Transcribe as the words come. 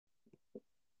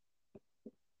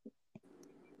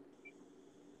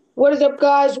What is up,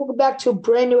 guys? Welcome back to a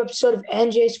brand new episode of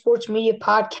NJ Sports Media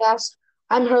Podcast.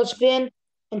 I'm your host, Vin,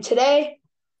 and today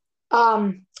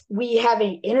we have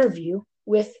an interview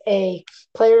with a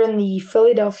player in the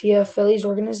Philadelphia Phillies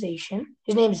organization.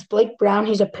 His name is Blake Brown.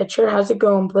 He's a pitcher. How's it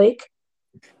going, Blake?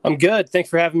 I'm good.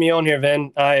 Thanks for having me on here,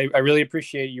 Vin. I really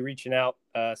appreciate you reaching out.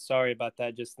 Sorry about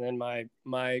that just then.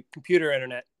 My computer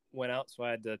internet went out, so I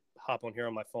had to hop on here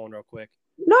on my phone real quick.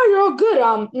 No, you're all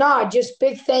good. Just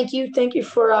big thank you. Thank you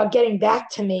for getting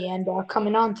back to me and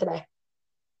coming on today.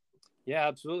 Yeah,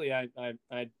 absolutely. I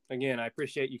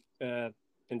appreciate you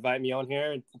inviting me on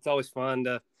here. It's always fun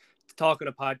to talk on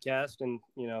a podcast and,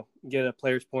 get a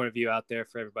player's point of view out there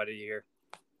for everybody to hear.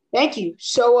 Thank you.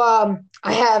 So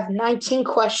I have 19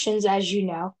 questions, as you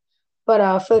know.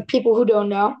 But for the people who don't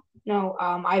know,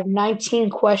 I have 19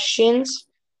 questions.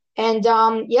 And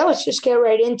let's just get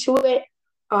right into it.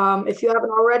 If you haven't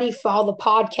already, follow the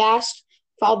podcast,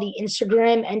 follow the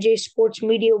Instagram, NJ Sports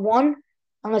Media 1,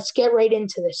 and let's get right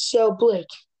into this. So, Blake,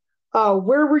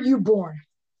 where were you born?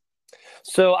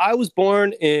 So I was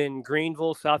born in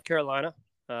Greenville, South Carolina.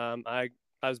 I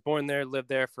was born there, lived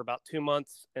there for about 2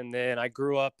 months, and then I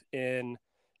grew up in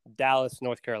Dallas,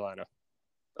 North Carolina.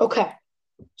 Okay.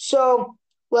 So,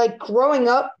 growing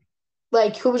up,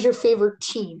 who was your favorite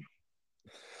team?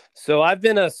 So I've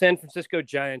been a San Francisco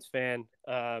Giants fan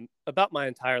about my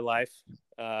entire life.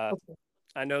 I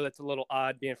know that's a little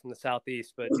odd being from the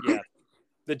Southeast, but yeah,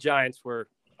 the Giants were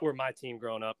my team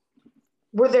growing up.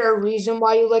 Were there a reason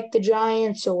why you liked the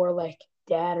Giants or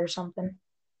dad or something?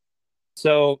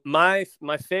 So my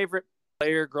favorite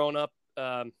player growing up,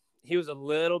 he was a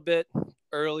little bit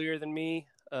earlier than me,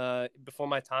 before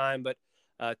my time, but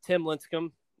Tim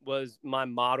Lincecum was my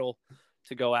model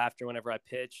to go after whenever I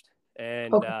pitched.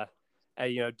 And,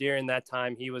 during that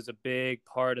time, he was a big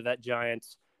part of that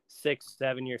Giants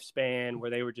 6-7 year span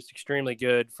where they were just extremely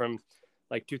good from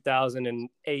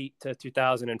 2008 to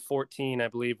 2014, I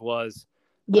believe was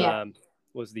the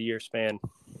year span.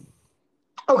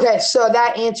 Okay, so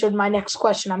that answered my next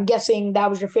question. I'm guessing that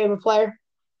was your favorite player?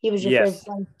 He was your favorite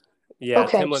player? Yeah,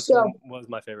 okay, Tim Lincecum was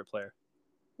my favorite player.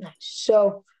 Nice.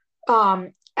 So,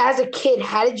 as a kid,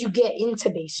 how did you get into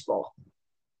baseball?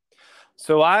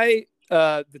 So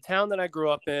the town that I grew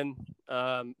up in,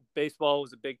 baseball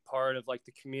was a big part of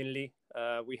the community.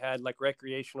 We had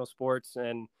recreational sports,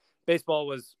 and baseball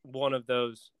was one of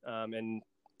those.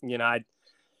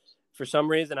 For some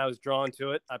reason I was drawn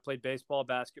to it. I played baseball,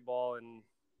 basketball, and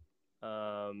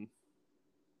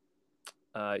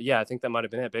I think that might have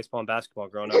been it. Baseball and basketball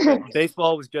growing up. But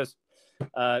baseball was just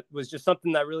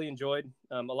something that I really enjoyed.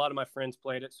 A lot of my friends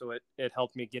played it, so it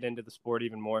helped me get into the sport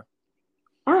even more.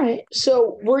 All right.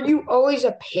 So were you always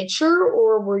a pitcher,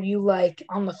 or were you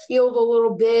on the field a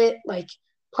little bit,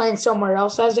 playing somewhere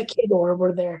else as a kid, or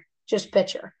were there just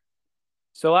pitcher?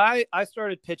 So I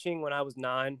started pitching when I was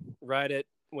 9, right at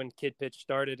when kid pitch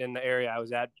started in the area I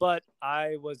was at. But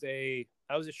I was a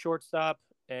shortstop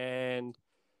and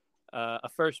a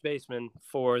first baseman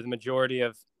for the majority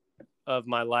of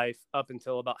my life up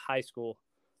until about high school.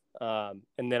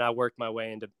 And then I worked my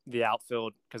way into the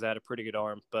outfield because I had a pretty good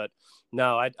arm. But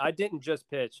no, I didn't just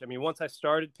pitch. I mean, once I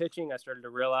started pitching, I started to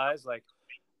realize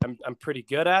I'm pretty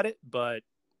good at it. But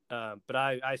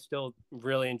I still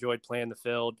really enjoyed playing the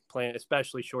field,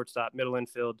 especially shortstop, middle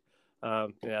infield.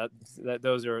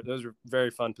 Those are very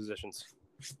fun positions.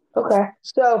 Okay,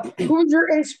 so who's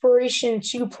your inspiration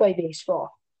to play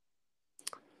baseball?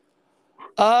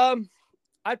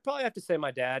 I'd probably have to say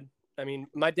my dad. I mean,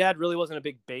 my dad really wasn't a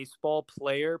big baseball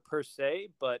player per se,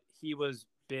 but he was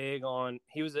big on.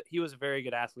 He was a very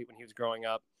good athlete when he was growing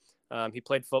up. He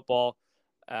played football,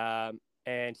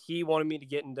 and he wanted me to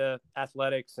get into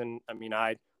athletics. And I mean,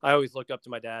 I always looked up to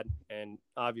my dad, and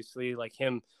obviously,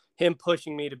 him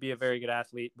pushing me to be a very good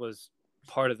athlete was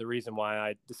part of the reason why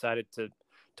I decided to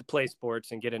play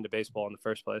sports and get into baseball in the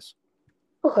first place.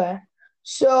 Okay,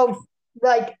 so.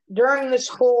 During this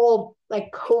whole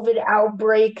COVID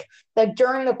outbreak,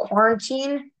 during the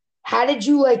quarantine, how did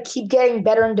you keep getting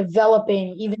better and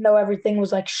developing even though everything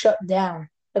was shut down?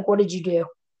 What did you do?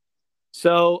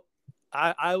 So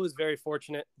I was very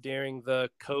fortunate during the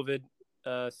COVID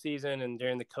season and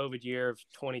during the COVID year of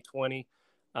 2020.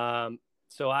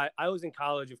 So I was in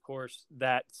college, of course,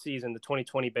 that season, the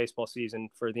 2020 baseball season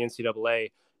for the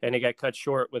NCAA, and it got cut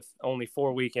short with only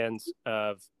 4 weekends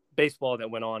of baseball that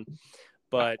went on.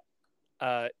 But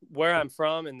where I'm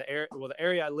from and the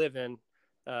area I live in,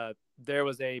 there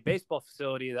was a baseball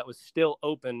facility that was still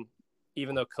open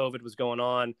even though COVID was going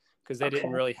on, because they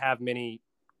didn't really have many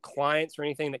clients or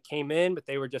anything that came in, but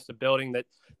they were just a building that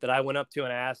I went up to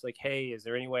and asked, hey, is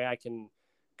there any way I can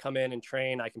come in and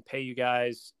train. I can pay you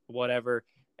guys whatever.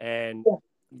 And Yeah.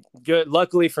 good.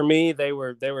 Luckily for me, they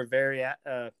were very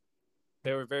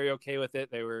okay with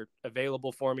it. They were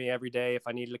available for me every day if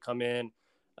I needed to come in.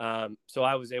 So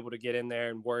I was able to get in there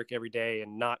and work every day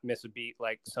and not miss a beat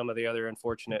like some of the other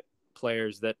unfortunate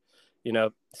players that,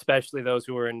 especially those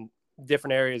who were in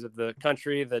different areas of the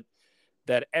country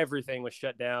that everything was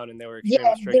shut down and they were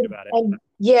Yeah, extremely strict about it. and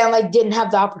yeah, like didn't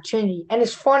have the opportunity. And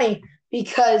it's funny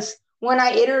because when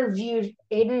I interviewed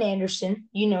Aiden Anderson,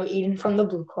 Aiden from the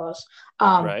Blue Claws.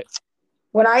 Um, Right.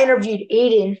 when I interviewed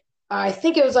Aiden, I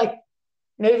think it was like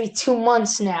maybe 2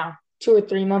 months now, 2 or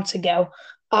 3 months ago.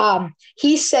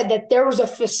 He said that there was a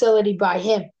facility by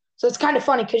him. So it's kind of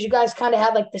funny because you guys kind of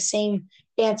had like the same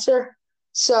answer.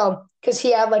 So, because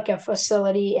he had like a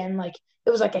facility and like it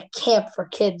was like a camp for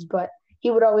kids, but he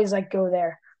would always like go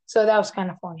there. So that was kind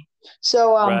of funny.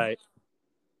 So, Right.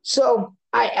 so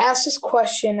I asked this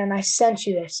question and I sent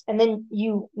you this, and then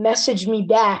you messaged me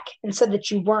back and said that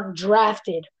you weren't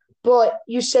drafted, but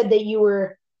you said that you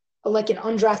were like an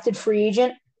undrafted free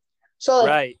agent. So like,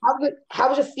 Right. how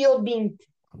was it feel being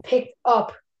picked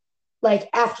up like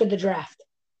after the draft?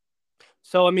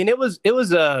 So it was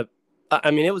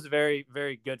a very,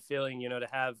 very good feeling, to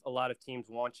have a lot of teams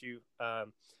want you.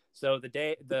 So the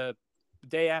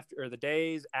day after, or the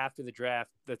days after the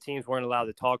draft, the teams weren't allowed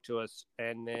to talk to us,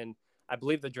 and then I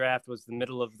believe the draft was the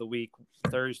middle of the week,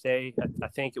 Thursday. I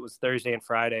think it was Thursday and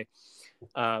Friday.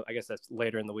 I guess that's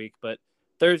later in the week, but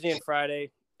Thursday and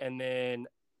Friday, and then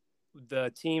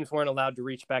the teams weren't allowed to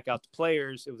reach back out to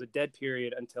players. It was a dead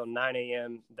period until 9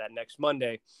 a.m. that next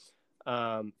Monday.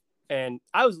 And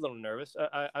I was a little nervous,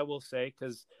 I will say,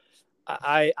 because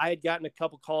I had gotten a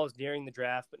couple calls during the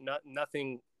draft, but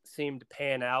nothing seemed to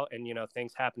pan out, and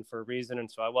things happen for a reason, and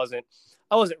so I wasn't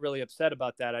really upset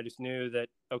about that. I just knew that,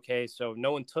 okay, so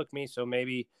no one took me, so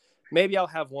maybe I'll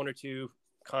have one or two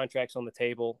contracts on the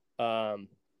table.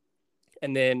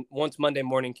 And then once Monday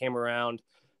morning came around,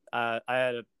 I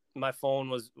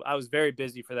was very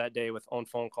busy for that day with on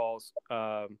phone calls.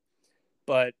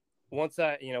 But once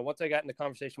I got in the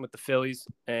conversation with the Phillies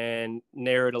and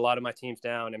narrowed a lot of my teams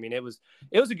down, I mean, it was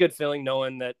a good feeling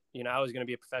knowing that, I was going to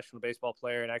be a professional baseball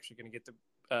player and actually going to get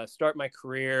to start my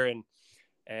career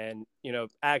and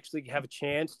actually have a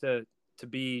chance to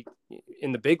be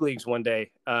in the big leagues one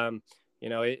day.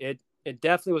 It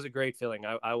definitely was a great feeling.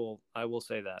 I will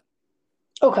say that.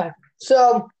 Okay,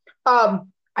 so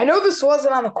I know this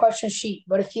wasn't on the question sheet,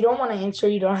 but if you don't want to answer,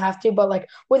 you don't have to. But like,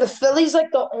 were the Phillies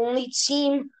like the only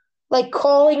team like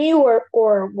calling you,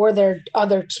 or were there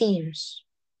other teams?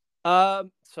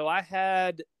 So I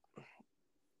had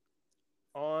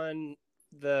on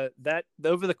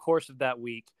over the course of that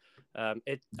week,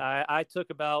 I took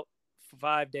about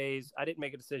 5 days. I didn't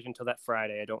make a decision until that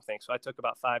Friday, I don't think. So I took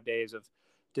about 5 days of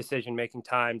decision making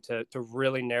time to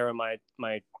really narrow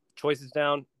my choices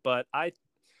down. But I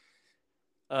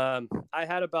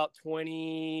had about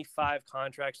 25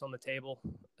 contracts on the table.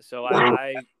 So Wow,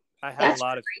 I had that's a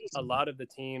crazy. lot of the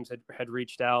teams had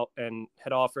reached out and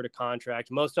had offered a contract.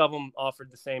 Most of them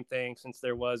offered the same thing, since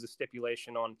there was a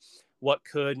stipulation on what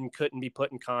could and couldn't be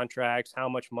put in contracts, how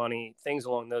much money, things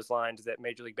along those lines that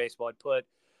Major League Baseball had put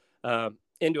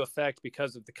into effect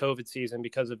because of the COVID season,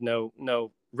 because of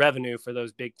no revenue for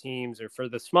those big teams, or for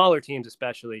the smaller teams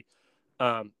especially,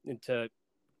 and to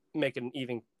make an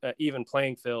even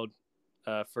playing field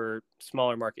for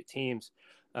smaller market teams.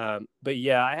 But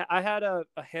yeah, I had a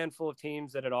handful of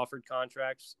teams that had offered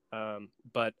contracts,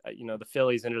 but the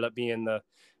Phillies ended up being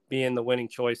the winning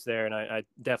choice there, and I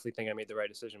definitely think I made the right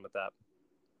decision with that.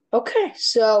 Okay,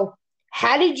 so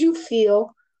how did you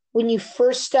feel when you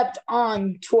first stepped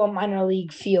on to a minor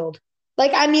league field?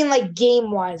 Like, I mean, like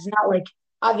game wise, not like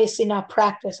obviously not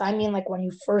practice. I mean, like when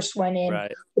you first went in,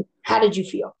 Right. how did you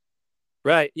feel?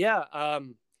 Right. Yeah. I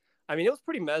mean, it was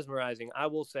pretty mesmerizing. I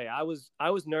will say, I was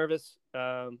nervous.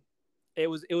 It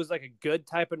was like a good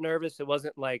type of nervous. It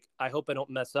wasn't like, I hope I don't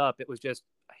mess up. It was just,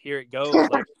 here it goes.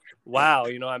 Like, wow,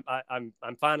 I'm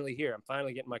finally here. I'm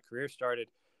finally getting my career started.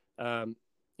 Um,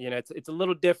 it's a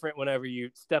little different whenever you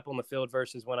step on the field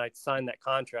versus when I signed that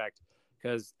contract,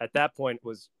 because at that point it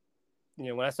was,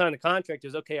 when I signed the contract, it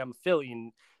was okay, I'm a Philly.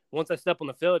 And once I step on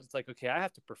the field, it's like, okay, I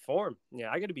have to perform. Yeah,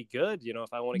 I got to be good,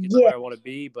 if I want to get to Yeah, where I want to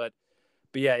be. But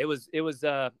yeah, it was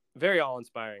very awe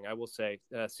inspiring, I will say,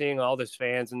 seeing all those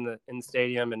fans in the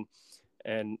stadium,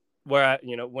 and where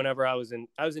whenever I was in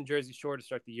Jersey Shore to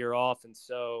start the year off, and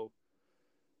so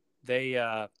they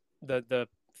the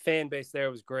fan base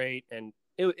there was great, and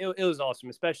it was awesome,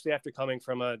 especially after coming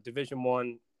from a Division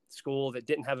I school that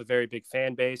didn't have a very big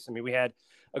fan base. I mean, we had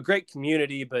a great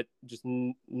community, but just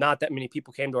not that many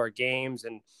people came to our games.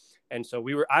 And so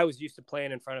I was used to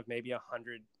playing in front of maybe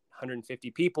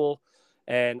 150 people.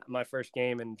 And my first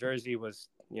game in Jersey was,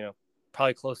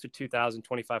 probably close to 2,000,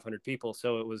 2,500 people.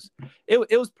 So it was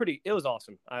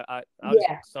awesome. I'll just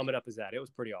Yeah. sum it up as that. It was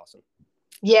pretty awesome.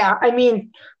 Yeah. I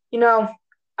mean, I don't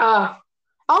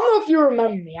know if you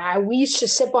remember me. We used to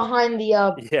sit behind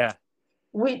the Yeah.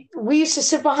 we used to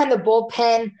sit behind the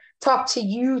bullpen, talk to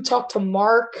you, talk to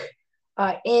Mark,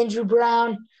 Andrew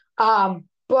Brown.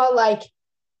 But like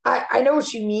I know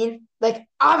what you mean. Like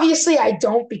obviously I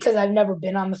don't because I've never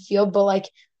been on the field, but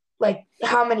like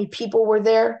how many people were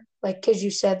there? Like because you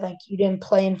said like you didn't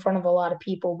play in front of a lot of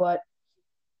people, but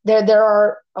there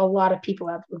are a lot of people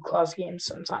at Blue Claws games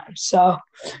sometimes. So,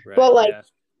 Right. but like Yeah.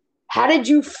 how did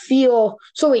you feel?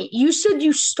 So wait, you said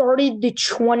you started the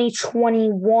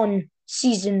 2021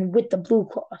 season with the Blue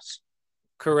Claws.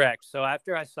 Correct. So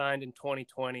after I signed in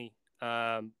 2020,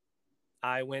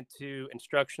 I went to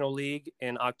instructional league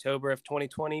in October of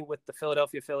 2020 with the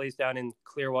Philadelphia Phillies down in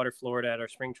Clearwater, Florida at our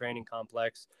spring training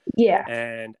complex. Yeah.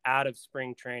 And out of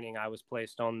spring training, I was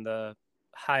placed on the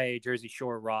High A Jersey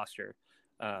Shore roster.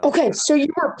 Okay, so you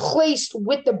were placed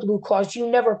with the Blue Claws. You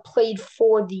never played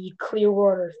for the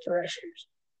Clearwater Threshers.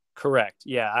 Correct.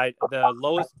 Yeah. The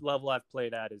lowest level I've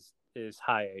played at is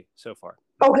High A so far.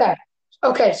 Okay.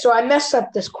 Okay, so I messed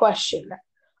up this question.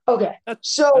 Okay.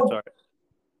 That's all right.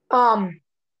 Um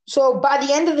so by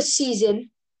the end of the season,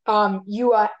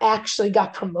 you actually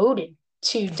got promoted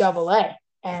to Double A.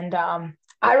 And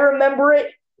I remember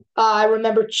it. I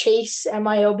remember Chase at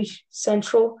MILB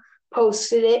Central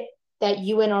posted it that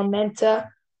you and Armenta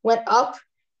went up.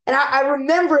 And I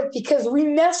remember it because we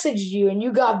messaged you and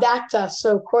you got back to us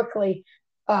so quickly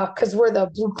because we're the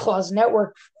Blue Claws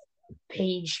Network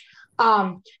page.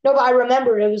 No, but I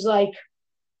remember it was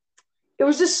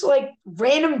just like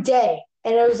random day,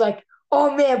 and it was like,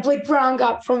 oh man, Blake Brown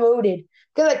got promoted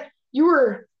because like you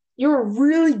were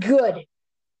really good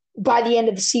by the end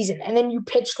of the season, and then you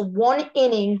pitched one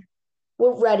inning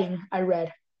with Reading. I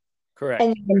read, Correct.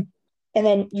 and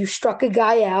then you struck a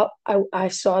guy out. I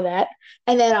saw that,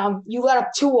 and then you let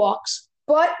up two walks,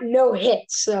 but no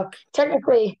hits. So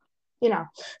technically, you know.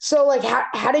 So like,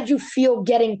 how did you feel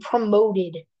getting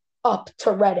promoted up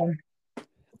to Reading?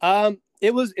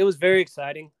 It was very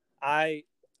exciting. I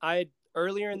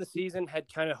earlier in the season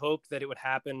had kind of hoped that it would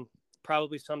happen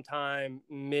probably sometime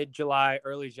mid July,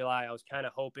 early July. I was kind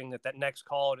of hoping that next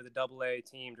call to the Double A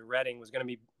team to Reading was going to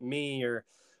be me or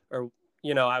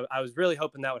I was really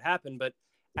hoping that would happen. But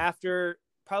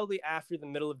probably after the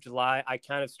middle of July, I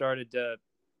kind of started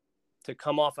to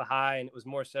come off a high, and it was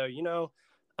more so,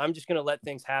 I'm just going to let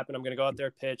things happen. I'm going to go out there,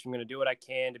 pitch. I'm going to do what I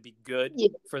can to be good Yeah.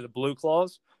 for the Blue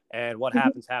Claws, and what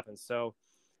happens, happens. So,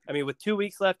 I mean, with 2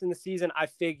 weeks left in the season, I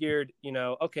figured,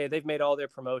 okay, they've made all their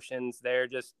promotions. They're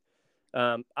just,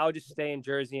 I'll just stay in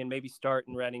Jersey and maybe start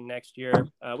in Reading next year,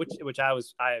 which I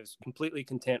was completely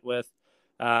content with.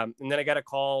 And then I got a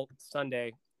call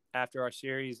Sunday after our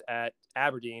series at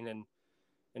Aberdeen,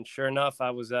 and sure enough,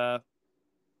 I was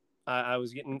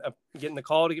getting the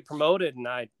call to get promoted, and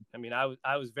I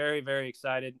was very, very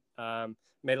excited.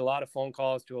 Made a lot of phone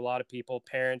calls to a lot of people,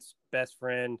 parents, best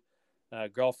friend,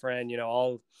 girlfriend,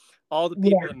 all the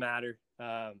people Yeah. that matter.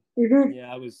 Mm-hmm.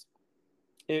 Yeah,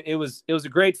 it was a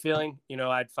great feeling.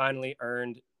 I'd finally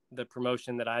earned the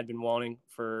promotion that I'd been wanting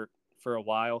for a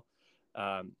while.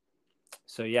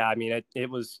 So yeah, I mean, it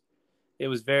was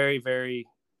very, very,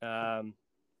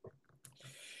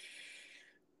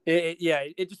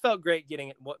 it just felt great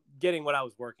getting what I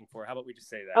was working for. How about we just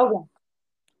say that? Okay. All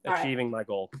right. Achieving my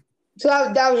goal. So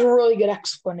that was a really good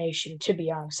explanation, to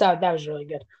be honest. That was really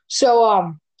good.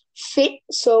 So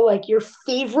so like your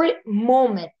favorite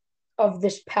moment of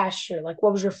this past year, like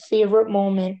what was your favorite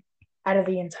moment out of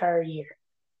the entire year?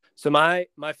 So my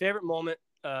favorite moment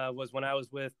was when I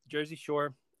was with Jersey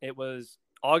Shore. It was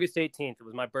August 18th. It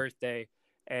was my birthday,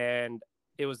 and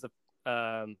it was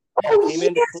I Oh came yes,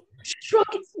 into struck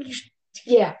it.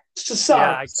 Yeah. So yeah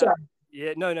sorry. I Sorry.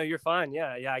 yeah no you're fine.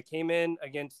 Yeah, I came in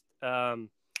against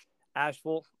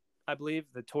Asheville, I believe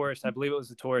the tourist. I believe it was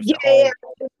the tourist Yeah, at yeah,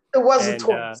 home, yeah. It was a and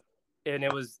tour.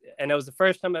 it was the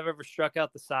first time I've ever struck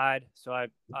out the side. So I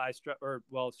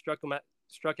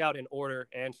struck out in order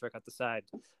and struck out the side.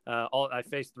 I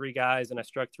faced three guys and I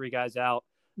struck three guys out,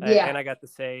 Yeah. and I got the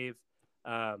save.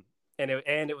 And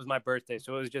it was my birthday,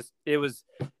 so it was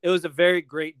a very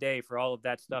great day for all of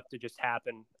that stuff to just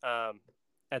happen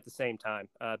at the same time.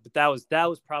 But that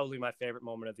was probably my favorite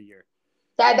moment of the year.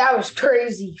 That was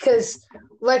crazy because,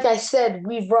 like I said,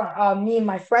 we've run me and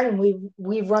my friend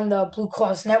we run the Blue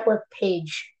Claws Network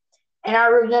page, and I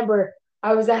remember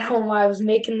I was at home, I was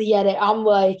making the edit. I'm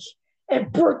like,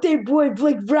 and birthday boy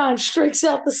Blake Brown strikes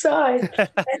out the side.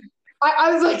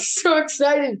 I was like so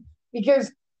excited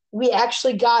because we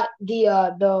actually got the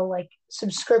like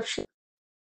subscription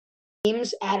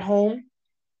games at home.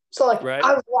 So like Right.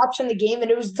 I was watching the game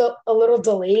and it was a little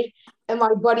delayed. And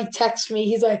my buddy texts me.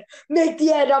 He's like, "Make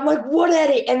the edit." I'm like, "What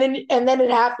edit?" And then it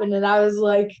happened, and I was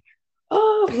like,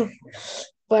 "Oh."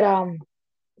 But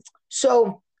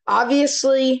so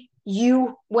obviously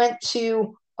you went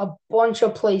to a bunch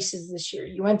of places this year.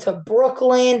 You went to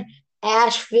Brooklyn,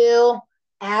 Asheville,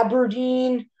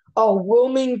 Aberdeen,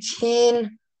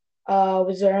 Wilmington.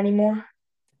 Was there any more?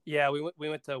 Yeah, we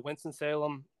went to Winston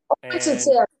Salem Hudson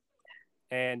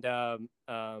and and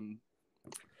Hudson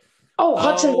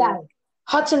oh Valley.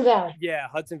 Hudson Valley. yeah,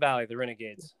 Hudson Valley, the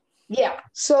Renegades. Yeah.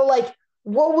 So like,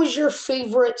 what was your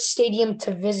favorite stadium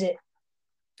to visit?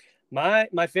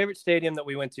 My favorite stadium that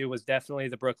we went to was definitely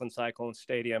the Brooklyn Cyclone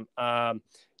Stadium.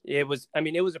 It was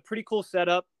a pretty cool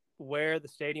setup where the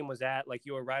stadium was at. Like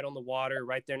you were right on the water,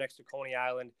 right there next to Coney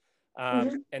Island,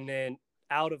 Mm-hmm. and then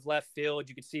out of left field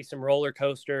you could see some roller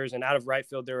coasters, and out of right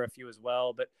field there were a few as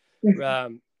well. But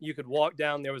you could walk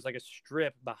down. There was like a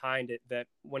strip behind it that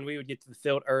when we would get to the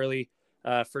field early.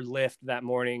 For lift that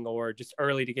morning, or just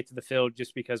early to get to the field,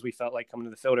 just because we felt like coming to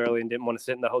the field early and didn't want to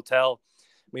sit in the hotel.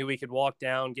 We could walk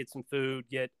down, get some food,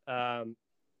 get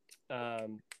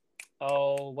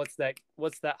what's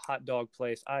that hot dog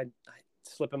place? I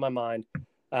slip in my mind.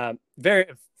 Very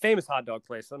famous hot dog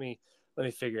place. Let me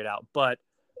figure it out. But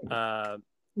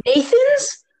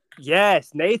Nathan's? yes,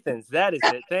 Nathan's. That is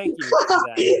it. Thank you for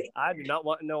that. I do not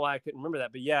want to know why I couldn't remember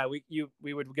that. But yeah,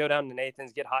 we would go down to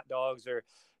Nathan's, get hot dogs, or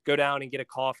go down and get a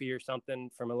coffee or something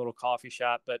from a little coffee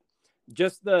shop. But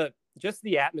just the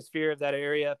atmosphere of that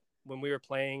area when we were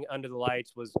playing under the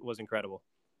lights was incredible.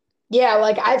 Yeah,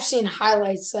 like I've seen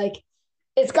highlights. Like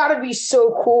it's got to be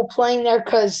so cool playing there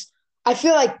because I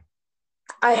feel like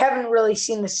I haven't really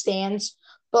seen the stands,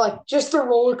 but like just the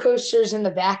roller coasters in the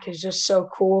back is just so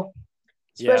cool.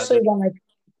 Yeah, Especially when like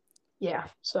yeah.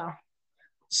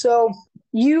 So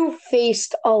you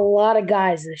faced a lot of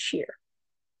guys this year.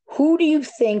 Who do you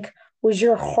think was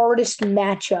your hardest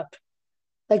matchup?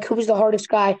 Like who was the hardest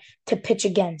guy to pitch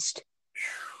against?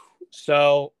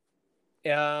 so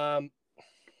let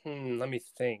me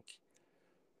think.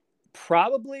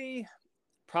 Probably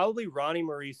Ronnie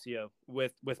Mauricio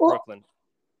with Well, Brooklyn.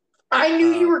 I knew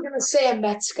you Um, were going to say a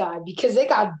Mets guy because they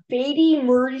got Beatty,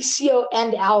 Mauricio,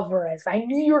 and Alvarez. I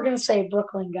knew you were going to say a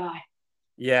Brooklyn guy.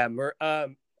 yeah,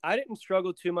 I didn't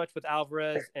struggle too much with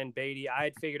Alvarez and Beatty. I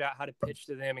had figured out how to pitch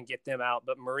to them and get them out,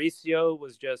 but Mauricio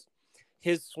was just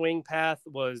his swing path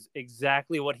was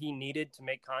exactly what he needed to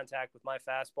make contact with my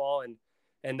fastball,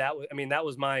 and that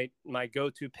was my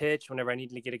go-to pitch whenever I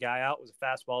needed to get a guy out was a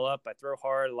fastball up. I throw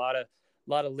hard, a lot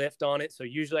of lift on it, so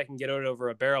usually I can get it over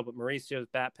a barrel. But Mauricio's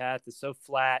bat path is so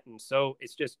flat and so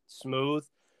it's just smooth,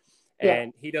 Yeah,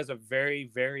 and he does a very,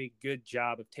 very good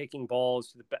job of taking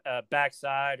balls to the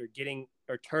backside or getting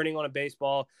or turning on a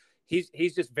baseball.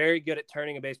 He's just very good at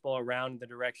turning a baseball around the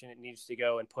direction it needs to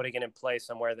go and putting it in play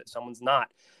somewhere that someone's not.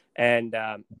 And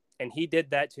he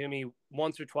did that to me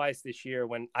once or twice this year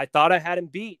when I thought I had him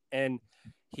beat, and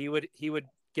he would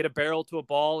get a barrel to a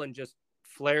ball and just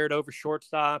flare it over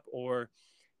shortstop, or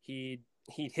he'd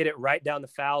hit it right down the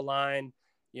foul line,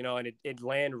 and it'd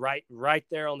land right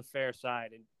there on the fair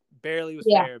side, and barely was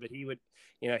yeah. fair, but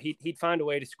he'd find a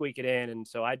way to squeak it in. And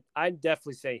so I'd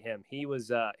definitely say him. He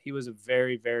was a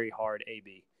very, very hard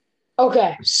AB.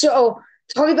 Okay, so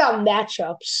talking about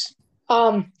matchups.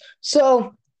 Um,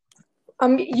 so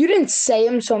you didn't say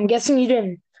him, so I'm guessing you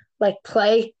didn't like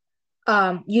play.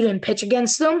 You didn't pitch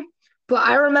against them, but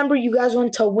I remember you guys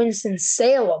went to Winston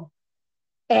Salem,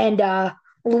 and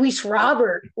Luis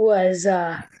Robert was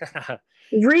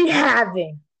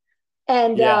rehabbing,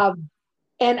 and Yeah. um,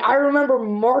 and I remember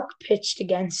Mark pitched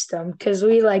against them because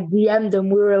we like DM'd him.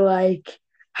 We were like,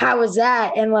 "How was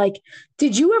that?" And like,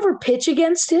 did you ever pitch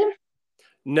against him?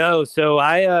 No, so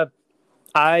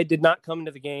I did not come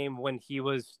into the game when he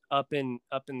was up in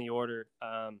the order.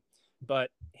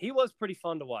 But he was pretty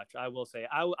fun to watch. I will say,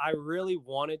 I really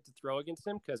wanted to throw against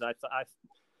him because I thought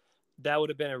that would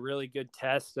have been a really good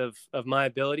test of my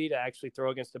ability to actually throw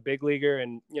against a big leaguer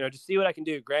and just see what I can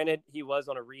do. Granted, he was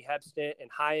on a rehab stint in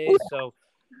high A, so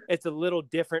it's a little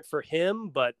different for him.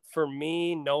 But for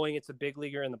me, knowing it's a big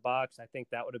leaguer in the box, I think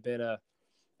that would have been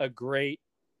a great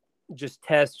just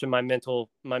test to my mental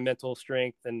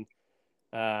strength. And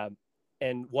uh,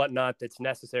 and whatnot that's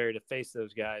necessary to face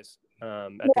those guys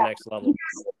at the Yeah, next level.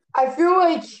 I feel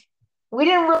like we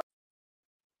didn't really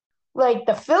like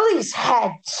the Phillies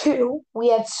had two. We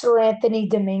had Sir Anthony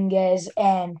Dominguez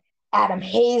and Adam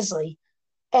Hazley.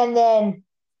 And then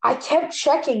I kept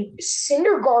checking.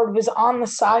 Syndergaard was on the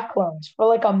Cyclones for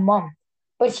like a month,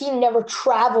 but he never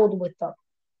traveled with them.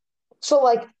 So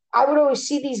like I would always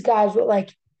see these guys with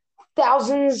like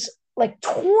thousands, like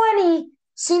 20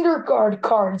 Syndergaard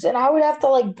cards, and I would have to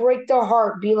like break their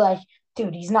heart, be like,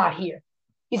 dude, he's not here.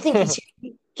 You think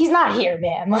he's not here,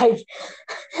 man. Like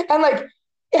and like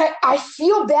I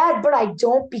feel bad, but I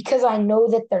don't because I know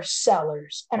that they're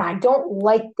sellers. And I don't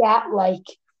like that. Like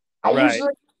I Right.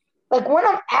 usually like when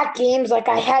I'm at games, like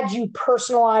I had you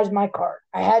personalize my card.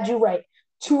 I had you write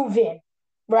to Vin,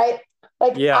 right?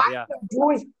 Like Yeah, yeah.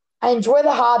 I enjoy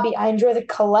the hobby. I enjoy the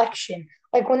collection.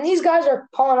 Like when these guys are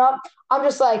pulling up, I'm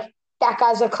just like, that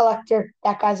guy's a collector.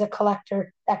 That guy's a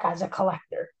collector. That guy's a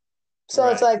collector. So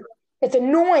it's Right. like it's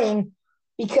annoying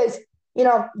because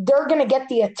they're gonna get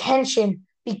the attention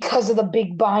because of the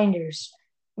big binders.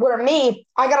 Where me,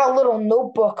 I got a little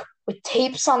notebook with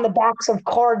tapes on the backs of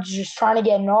cards, just trying to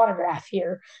get an autograph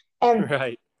here, and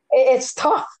Right. it's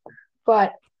tough.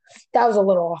 But that was a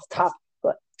little off topic.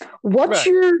 But what's Right.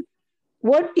 your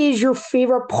what is your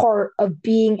favorite part of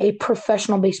being a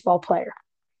professional baseball player?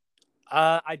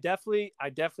 I definitely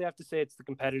have to say it's the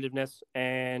competitiveness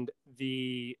and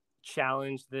the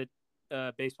challenge that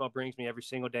baseball brings me every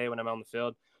single day when I'm on the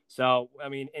field. So, I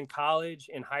mean, in college,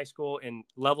 in high school, in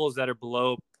levels that are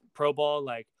below pro ball,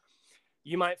 like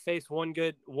you might face one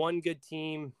good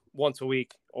team once a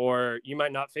week, or you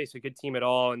might not face a good team at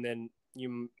all, and then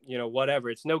whatever.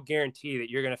 It's no guarantee that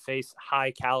you're going to face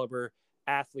high caliber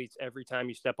athletes every time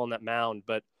you step on that mound,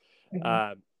 but Mhm.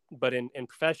 uh, in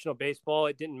professional baseball,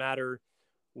 it didn't matter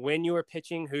when you were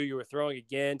pitching, who you were throwing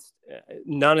against.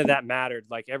 None of that mattered.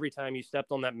 Like every time you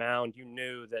stepped on that mound, you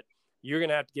knew that you're going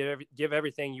to have to give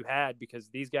everything you had because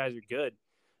these guys are good.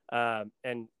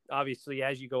 And obviously,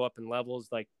 as you go up in levels,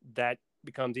 like that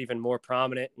becomes even more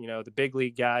prominent. The big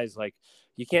league guys, like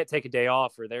you can't take a day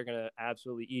off or they're going to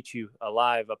absolutely eat you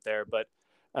alive up there. But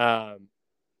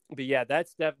yeah,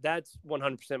 that's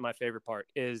 100% my favorite part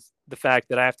is the fact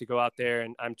that I have to go out there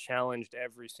and I'm challenged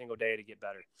every single day to get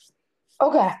better.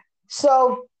 Okay,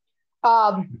 so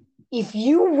if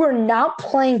you were not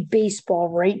playing baseball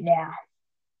right now,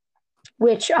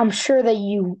 which I'm sure that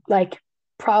you like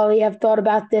probably have thought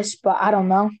about this, but I don't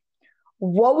know.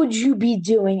 What would you be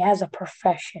doing as a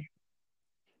profession?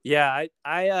 Yeah,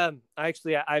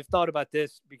 I've thought about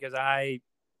this because I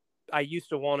used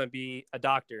to want to be a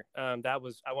doctor. I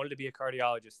wanted to be a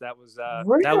cardiologist.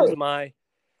 Really? That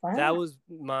Wow. was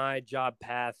my job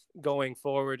path going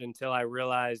forward until I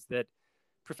realized that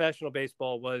professional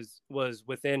baseball was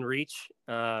within reach.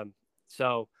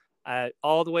 So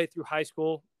all the way through high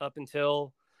school up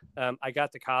until I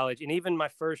got to college, and even my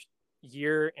first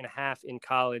year and a half in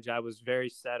college, I was very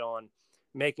set on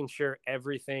making sure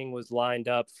everything was lined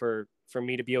up for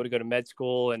me to be able to go to med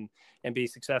school and be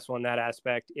successful in that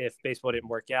aspect if baseball didn't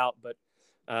work out. But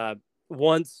uh,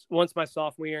 once my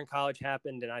sophomore year in college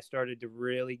happened and I started to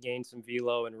really gain some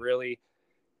velo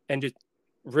and just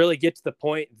really get to the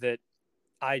point that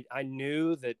I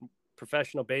knew that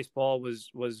professional baseball was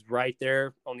right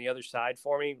there on the other side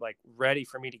for me, like ready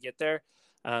for me to get there.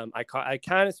 I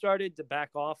kind of started to back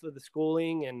off of the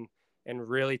schooling and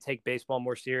really take baseball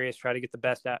more serious, try to get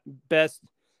the best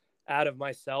out of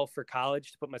myself for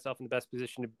college to put myself in the best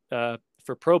position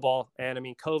for pro ball. And I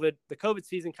mean, the COVID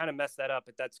season kind of messed that up,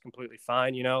 but that's completely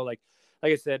fine. Like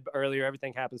I said earlier,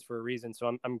 everything happens for a reason.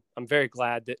 So I'm very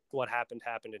glad that what happened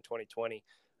in 2020.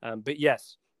 But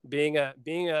yes, being a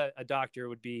doctor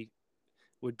would be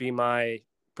my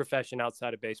profession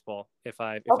outside of baseball if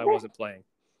I Okay. wasn't playing.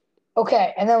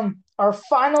 Okay. And then our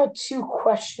final two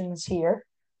questions here.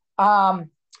 Um,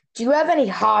 do you have any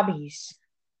hobbies?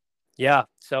 Yeah.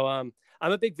 So I'm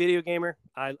a big video gamer.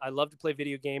 I love to play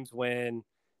video games when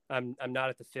I'm not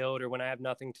at the field or when I have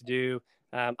nothing to do.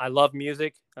 I love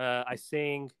music. I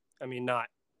sing. I mean, not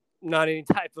any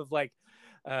type of like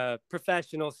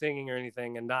professional singing or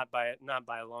anything, and not by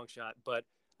a long shot. But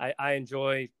I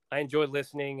enjoy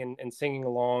listening and singing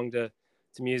along to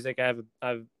music. I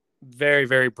have very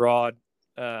very broad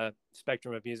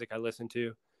spectrum of music I listen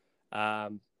to.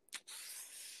 Um,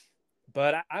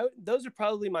 but those are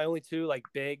probably my only two like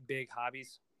big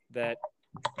hobbies that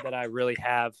I really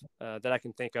have that I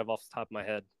can think of off the top of my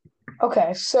head.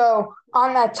 Okay, so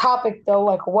on that topic though,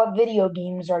 like what video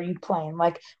games are you playing?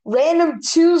 Like random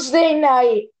Tuesday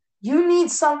night, you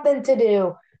need something to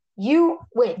do. Do you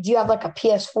have like a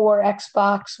PS4,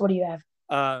 Xbox? What do you have?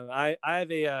 I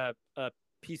have a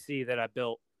PC that I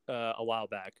built a while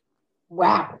back.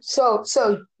 Wow. So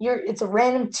it's a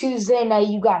random Tuesday night.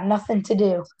 You got nothing to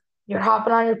do. You're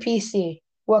hopping on your PC.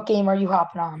 What game are you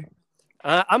hopping on?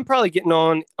 I'm probably getting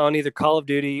on either Call of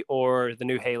Duty or the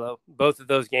new Halo. Both of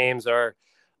those games are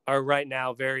right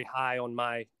now very high on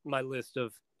my list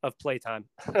of playtime.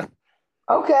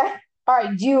 Okay. All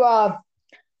right. Do you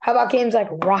how about games like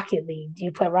Rocket League? Do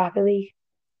you play Rocket League?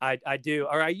 I do,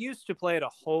 or I used to play it a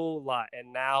whole lot,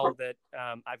 and now that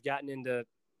I've gotten into,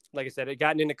 like I said, I've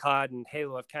gotten into COD and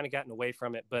Halo, I've kind of gotten away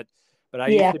from it. But I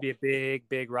used Yeah. to be a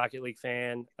big Rocket League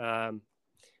fan, and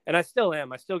I still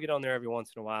am. I still get on there every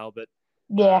once in a while, uh,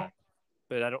 Yeah.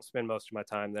 but I don't spend most of my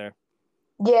time there.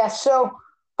 Yeah.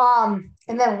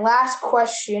 And then last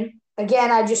question.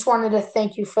 Again, I just wanted to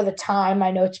thank you for the time.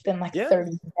 I know it's been like Yeah,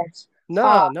 30 minutes.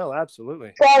 Uh, no,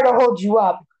 absolutely. Sorry to hold you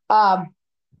up.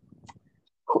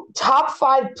 Top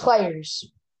five players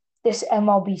this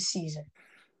MLB season.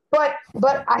 But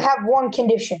I have one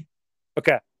condition.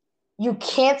 Okay, You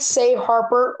can't say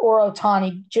Harper or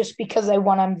Otani just because they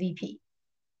won MVP.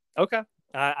 okay.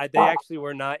 They Uh, actually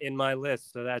were not in my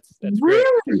list, so that's great.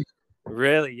 really?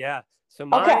 Really, yeah. So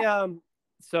Okay.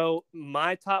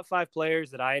 my top five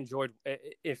players that I enjoyed,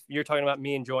 if you're talking about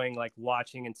me enjoying like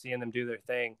watching and seeing them do their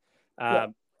thing, Yeah.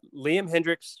 um, Liam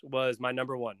Hendricks was my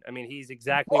number one. I mean, he's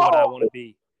exactly what I Whoa. want to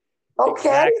be. Okay.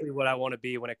 Exactly what I want to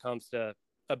be when it comes to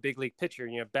a big league pitcher.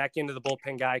 Back into the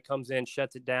bullpen guy comes in,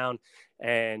 shuts it down,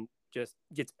 and just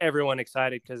gets everyone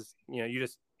excited because you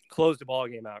just close the ball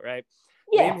game out, right?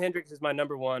 Liam Yeah. Hendricks is my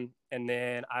number one, and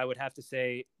then I would have to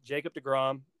say Jacob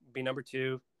DeGrom be number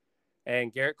two,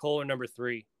 and Garrett Cole are number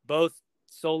three. Both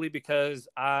solely because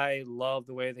I love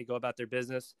the way they go about their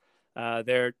business.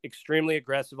 They're extremely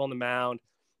aggressive on the mound.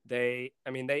 They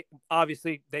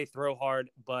obviously they throw hard,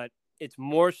 but it's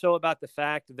more so about the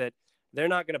fact that they're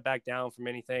not going to back down from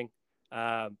anything.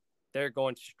 They're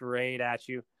going straight at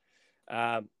you.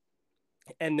 Um,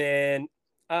 and then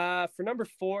for number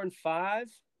 4 and 5,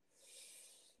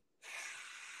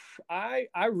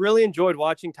 I really enjoyed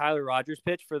watching Tyler Rogers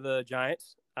pitch for the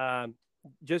Giants,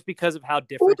 just because of how Ooh,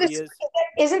 different he is.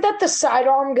 isn't that the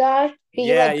sidearm guy? He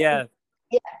Yeah, like yeah,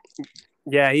 yeah.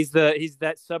 yeah. He's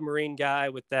that submarine guy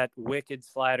with that wicked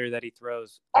slider that he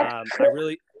throws. That's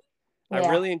I yeah.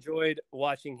 really enjoyed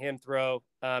watching him throw.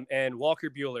 And Walker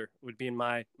Bueller would be in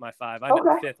my five. I know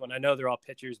Okay. fifth one. I know they're all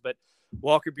pitchers, but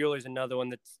Walker Bueller is another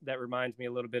one that reminds me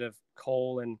a little bit of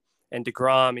Cole and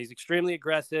DeGrom. He's extremely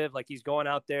aggressive. Like he's going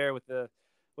out there with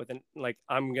an like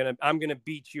I'm gonna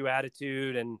beat you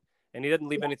attitude, and he doesn't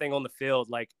leave anything on the field.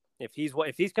 Like if he's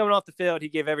coming off the field, he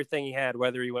gave everything he had,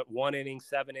 whether he went 1 inning,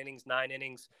 7 innings, 9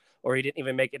 innings, or he didn't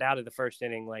even make it out of the first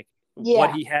inning. Like what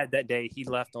Yeah. he had that day, he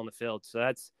left on the field.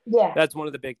 So Yeah. that's one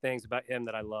of the big things about him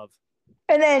that I love.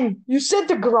 And then you said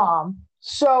DeGrom.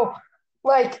 So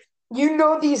like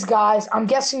these guys. I'm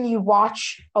guessing you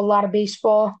watch a lot of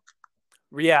baseball.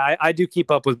 Yeah, I do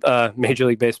keep up with Major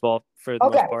League Baseball for the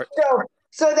Okay. most part.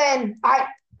 So then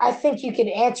I think you could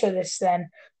answer this then.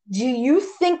 Do you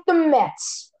think the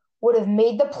Mets would have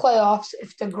made the playoffs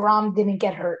if DeGrom didn't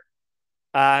get hurt?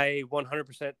 I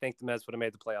 100% think the Mets would have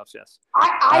made the playoffs. Yes,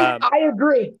 I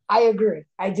agree. I agree.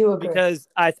 I do agree. because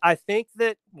I think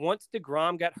that once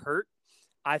DeGrom got hurt,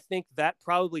 I think that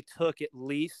probably took at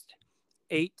least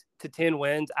 8 to 10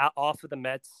 wins out off of the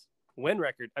Mets win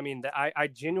record. I mean, I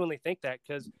genuinely think that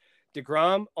because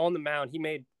DeGrom on the mound, he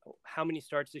made how many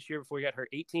starts this year before he got hurt?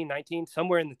 18, 19,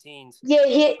 somewhere in the teens. Yeah,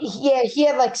 he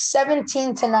had like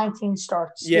 17 to 19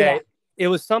 starts. Yeah, Yeah. it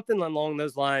was something along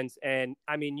those lines. And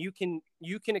I mean, you can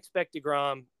expect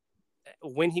DeGrom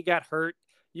when he got hurt,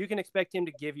 you can expect him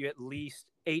to give you at least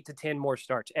 8 to 10 more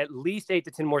starts, at least 8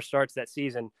 to 10 more starts that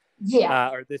season, Yeah.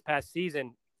 or this past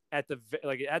season at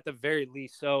the very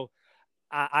least. So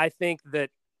I think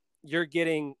that you're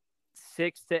getting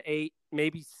 6 to 8,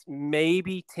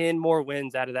 maybe 10 more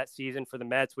wins out of that season for the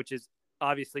Mets, which is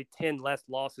obviously 10 less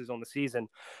losses on the season.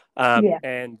 Yeah.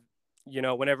 And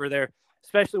whenever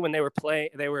especially when they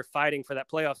were fighting for that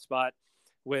playoff spot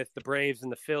with the Braves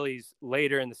and the Phillies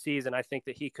later in the season, I think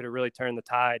that he could have really turned the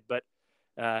tide. But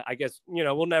I guess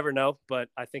we'll never know. But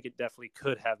I think it definitely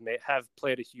could have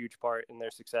played a huge part in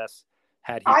their success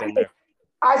had he been there.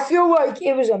 I feel like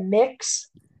it was a mix.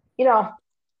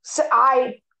 So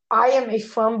I am a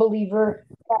firm believer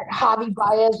that Javi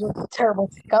Baez was a terrible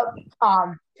pickup.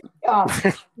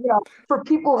 For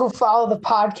people who follow the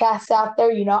podcast out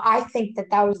there, I think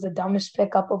that was the dumbest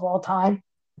pickup of all time.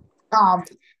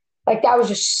 Like that was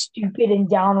just stupid and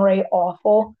downright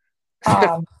awful.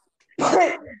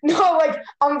 But no, like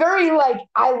I'm very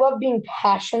I love being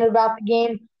passionate about the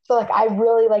game. feel like I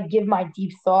really like give my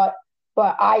deep thought.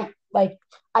 But I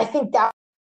think that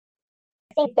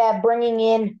bringing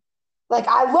in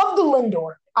I love the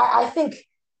Lindor. I think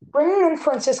bringing in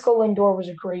Francisco Lindor was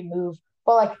a great move.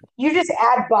 But you just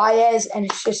add Baez and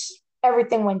it's just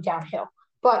everything went downhill.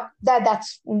 But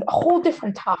that's a whole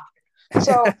different topic.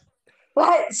 So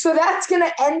so that's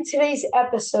gonna end today's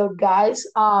episode, guys.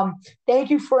 Thank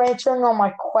you for answering all my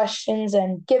questions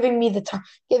and giving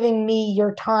me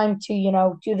your time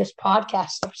to do this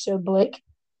podcast episode, Blake.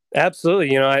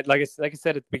 Absolutely. Like I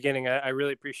said at the beginning, I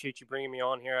really appreciate you bringing me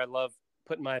on here. I love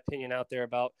putting my opinion out there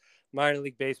about minor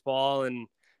league baseball, and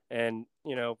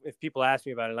if people ask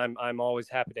me about it, I'm always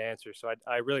happy to answer. So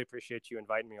I really appreciate you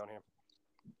inviting me on here.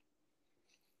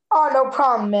 Oh, no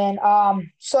problem, man.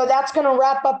 So that's gonna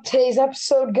wrap up today's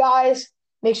episode, guys.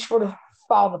 Make sure to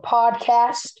follow the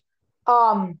podcast.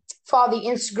 Follow the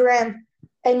Instagram,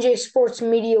 NJ Sports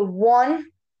Media 1,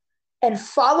 and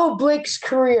follow Blake's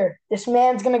career. This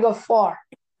man's gonna go far.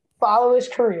 Follow his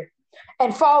career.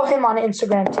 And follow him on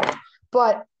Instagram too.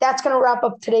 But that's gonna wrap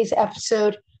up today's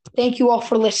episode. Thank you all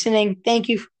for listening. Thank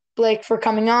you, Blake, for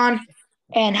coming on.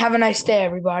 And have a nice day,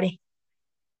 everybody.